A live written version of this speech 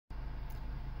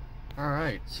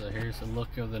Alright, so here's a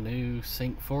look of the new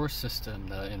Sync 4 system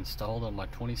that I installed on my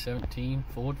 2017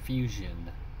 Ford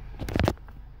Fusion.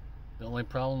 The only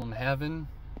problem I'm having,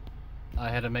 I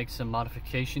had to make some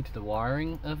modification to the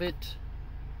wiring of it.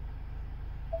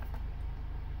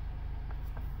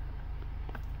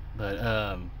 But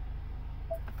I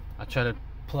tried to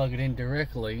plug it in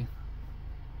directly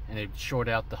and it'd short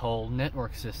out the whole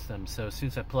network system. So as soon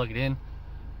as I plug it in,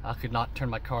 I could not turn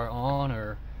my car on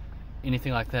or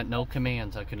anything like that. No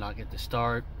commands. I could not get to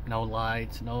start, no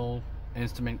lights, no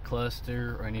instrument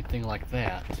cluster or anything like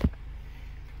that.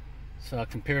 So I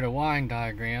compared a wiring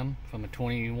diagram from a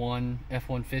 21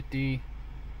 F-150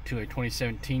 to a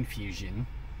 2017 Fusion,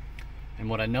 and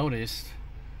what I noticed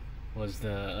was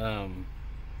the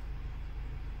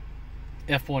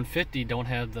F-150 don't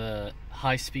have the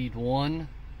high-speed 1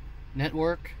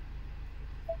 network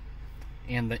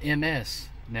and the MS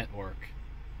network.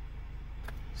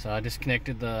 So I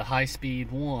disconnected the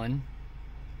high-speed 1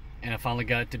 and I finally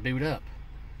got it to boot up.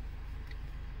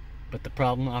 But the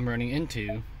problem I'm running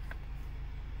into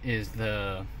is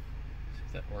the, see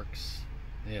if that works.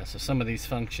 Yeah, so some of these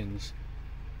functions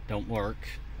don't work,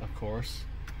 of course.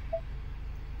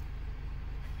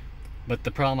 But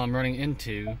the problem I'm running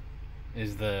into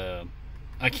is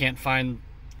I can't find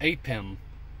APIM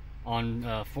on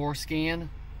 4Scan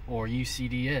or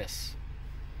UCDS.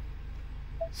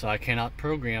 So I cannot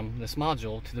program this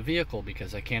module to the vehicle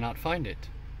because I cannot find it.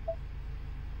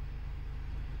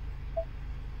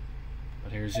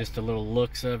 But here's just a little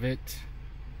looks of it.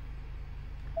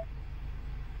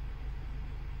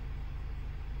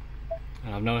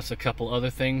 And I've noticed a couple other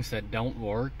things that don't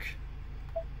work.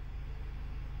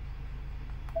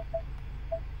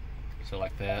 So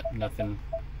like that, nothing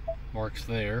works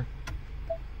there.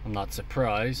 I'm not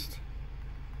surprised.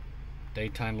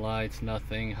 Daytime lights,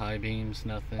 nothing. High beams,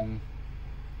 nothing.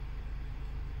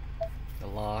 The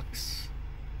locks.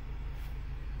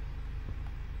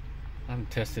 I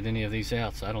haven't tested any of these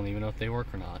out, so I don't even know if they work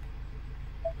or not.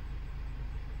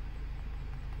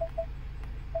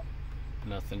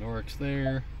 Nothing works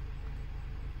there.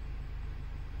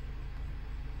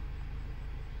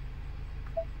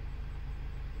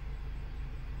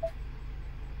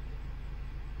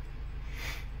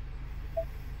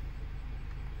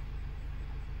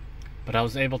 But I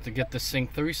was able to get the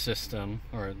Sync 3 system,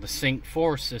 or the Sync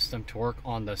 4 system, to work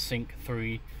on the Sync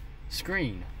 3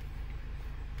 screen,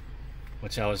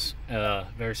 which I was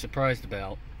very surprised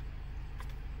about.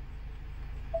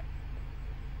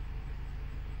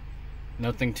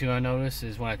 Nothing too I noticed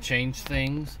is when I change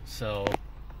things. So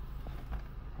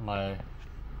my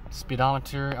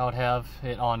speedometer, I would have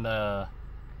it on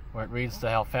where it reads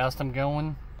how fast I'm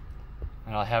going,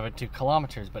 and I'll have it to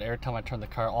kilometers. But every time I turn the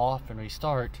car off and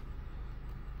restart,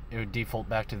 it would default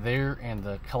back to there and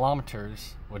the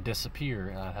kilometers would disappear,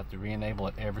 and I'd have to re-enable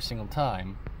it every single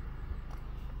time.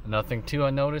 Nothing too I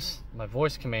noticed, my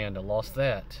voice command, I lost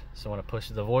that. So when I push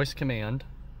the voice command,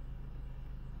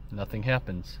 nothing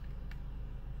happens.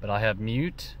 But I have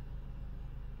mute,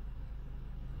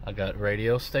 I got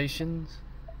radio stations.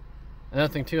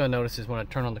 Another thing too I noticed is when I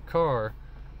turn on the car,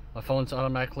 my phone's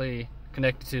automatically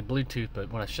connected to Bluetooth,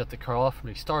 but when I shut the car off and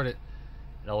restart it,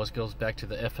 it always goes back to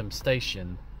the FM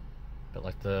station. But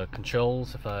like the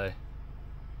controls, if I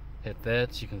hit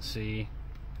that, you can see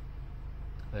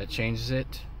that it changes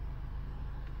it.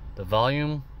 The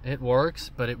volume, it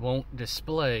works, but it won't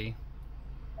display.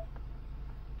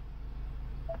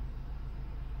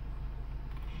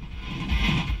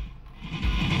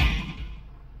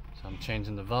 So I'm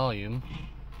changing the volume.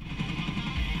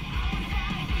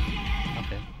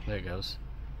 Okay, there it goes.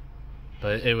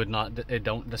 But it would not, it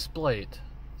don't display it.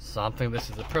 So I'm thinking this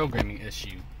is a programming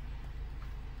issue.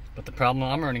 But the problem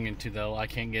I'm running into, though, I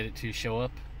can't get it to show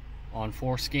up on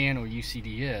 4Scan or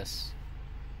UCDS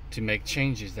to make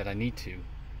changes that I need to.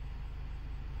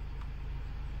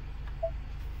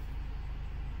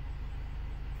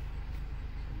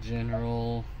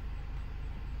 General.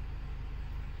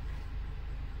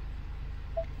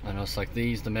 I know it's like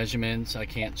these, the measurements, I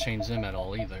can't change them at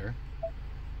all either.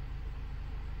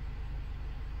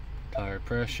 Tire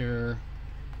pressure,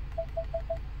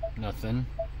 nothing.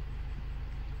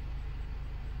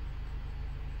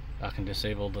 I can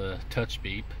disable the touch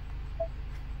beep.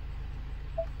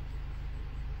 Let's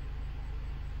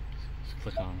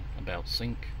click on About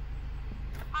Sync.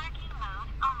 Parking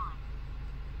mode on.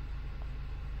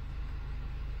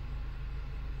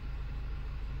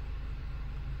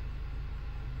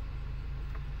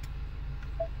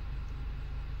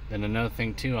 Then another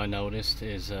thing too I noticed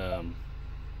is the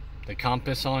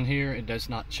compass on here, it does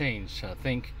not change. I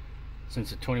think since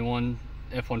the 21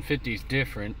 F-150 is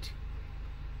different,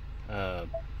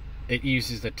 it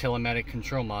uses the telematic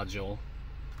control module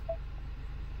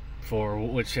for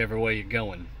whichever way you're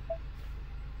going.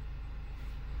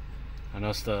 I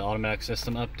noticed the automatic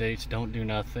system updates don't do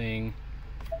nothing.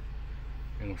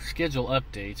 It'll schedule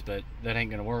updates, but that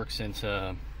ain't gonna work since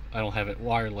I don't have it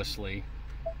wirelessly.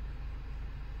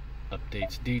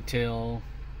 Updates detail.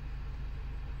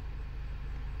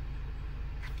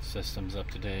 System's up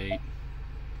to date.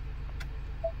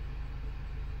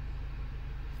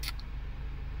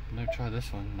 Maybe try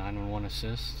this one, 911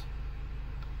 assist.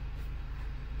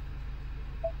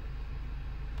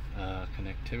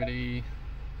 Connectivity.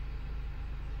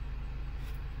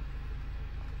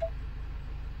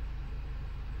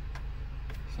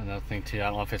 So another thing too, I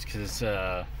don't know if it's because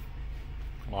my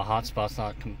hotspot's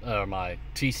not, or my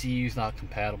TCU's not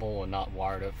compatible and not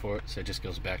wired up for it, so it just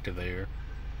goes back to there.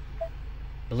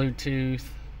 Bluetooth.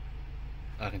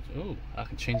 I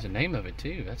can change the name of it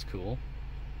too. That's cool.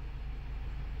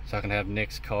 So I can have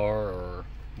Nick's car or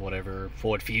whatever,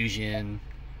 Ford Fusion,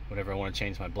 whatever I want to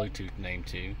change my Bluetooth name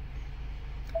to.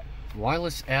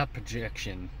 Wireless app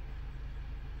projection.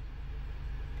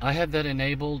 I have that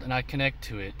enabled and I connect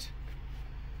to it,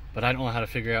 but I don't know how to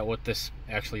figure out what this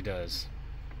actually does.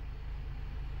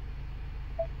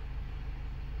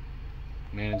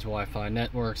 Manage Wi-Fi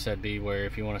networks, that'd be where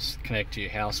if you want to connect to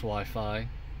your house Wi-Fi.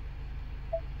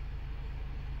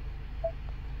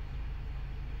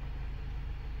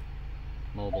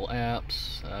 Mobile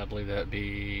apps, I believe that'd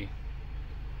be,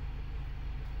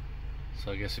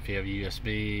 so I guess if you have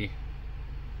USB,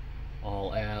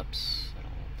 all apps, I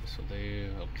don't know what this will do.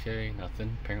 Okay,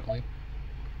 nothing apparently.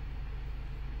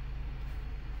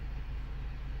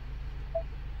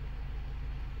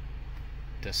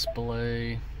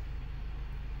 Display.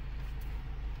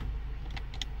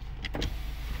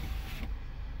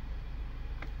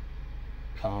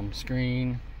 Com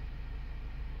screen.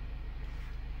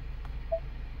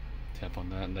 Tap on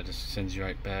that and that just sends you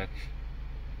right back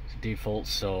to default.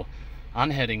 So I'm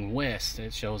heading west,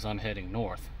 it shows I'm heading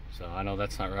north, so I know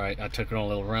that's not right. I took it on a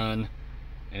little run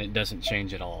and it doesn't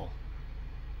change at all.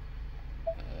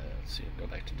 Let's see, go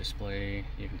back to display.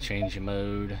 You can change your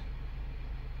mode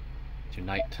to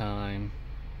nighttime.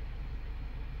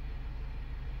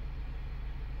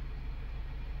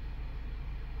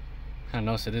 I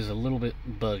notice it is a little bit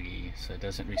buggy, so it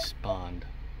doesn't respond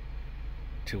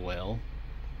too well.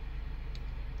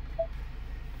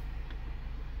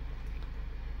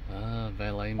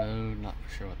 Valet mode, not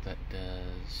for sure what that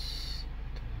does.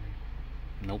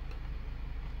 Nope.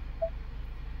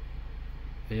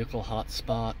 Vehicle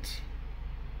hotspot.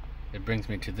 It brings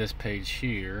me to this page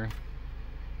here.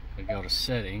 I go to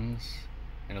settings,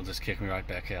 and it'll just kick me right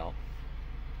back out.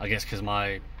 I guess because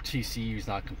my TCU is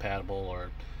not compatible,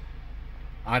 or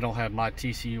I don't have my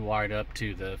TCU wired up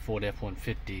to the Ford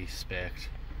F-150 spec.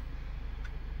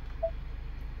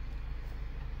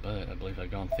 But I believe I've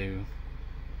gone through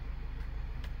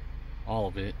all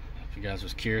of it. If you guys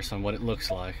was curious on what it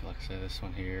looks like I said, this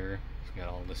one here, it's got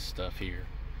all this stuff here.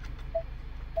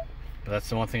 But that's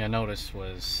the one thing I noticed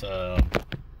was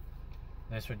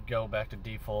this would go back to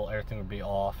default, everything would be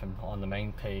off, and on the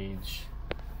main page,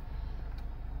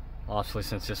 obviously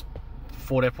since this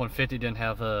Ford F-150 didn't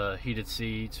have heated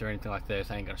seats or anything like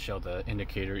that, I ain't gonna show the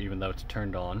indicator even though it's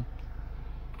turned on.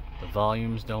 The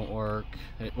volumes don't work.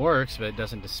 It works, but it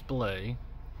doesn't display.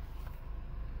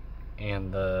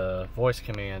 And the voice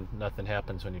command, nothing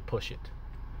happens when you push it.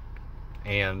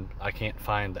 And I can't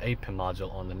find the APIM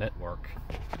module on the network.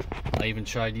 I even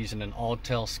tried using an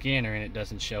Autel scanner and it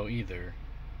doesn't show either.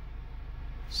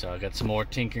 So I got some more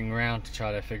tinkering around to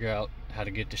try to figure out how to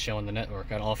get to show on the network.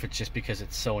 I don't know if it's just because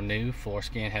it's so new,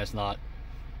 FloorScan has not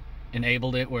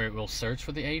enabled it where it will search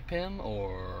for the APIM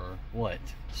or what.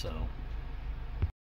 So